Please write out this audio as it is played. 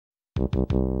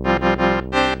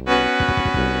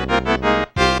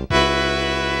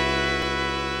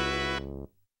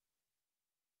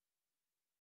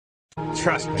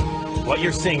Trust me, what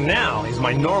you're seeing now is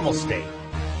my normal state.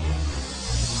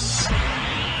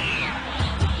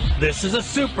 This is a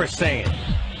Super Saiyan.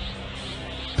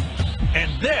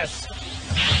 And this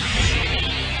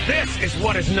is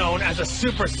what is known as a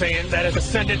Super Saiyan that has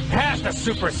ascended past a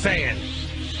Super Saiyan.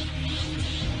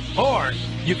 Or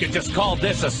you could just call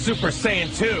this a Super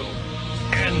Saiyan 2.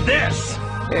 And this...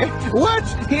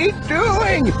 What's he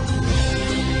doing?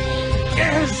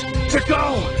 ...is to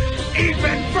go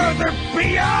even further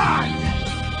beyond!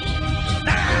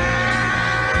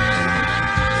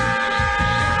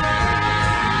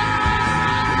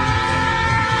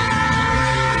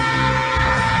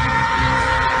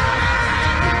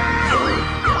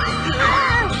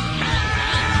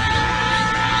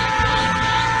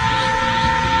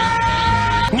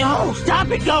 No, stop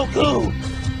it, Goku!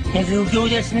 If you do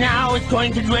this now, it's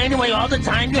going to drain away all the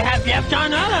time you have left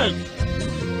on Earth!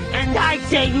 And I'd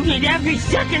say you need every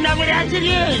second of it as it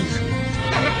is!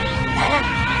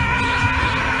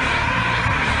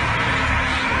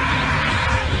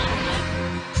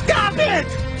 Stop it!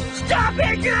 Stop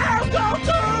it now,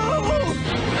 Goku!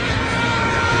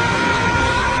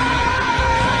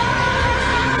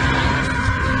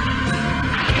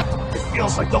 It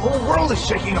feels like the whole world is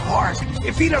shaking apart.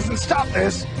 If he doesn't stop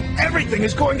this, everything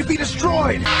is going to be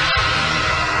destroyed.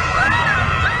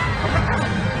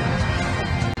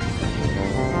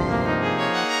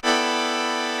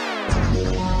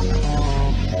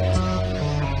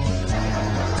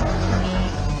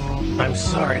 I'm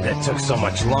sorry that took so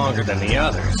much longer than the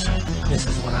others. This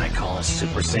is what I call a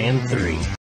Super Saiyan 3.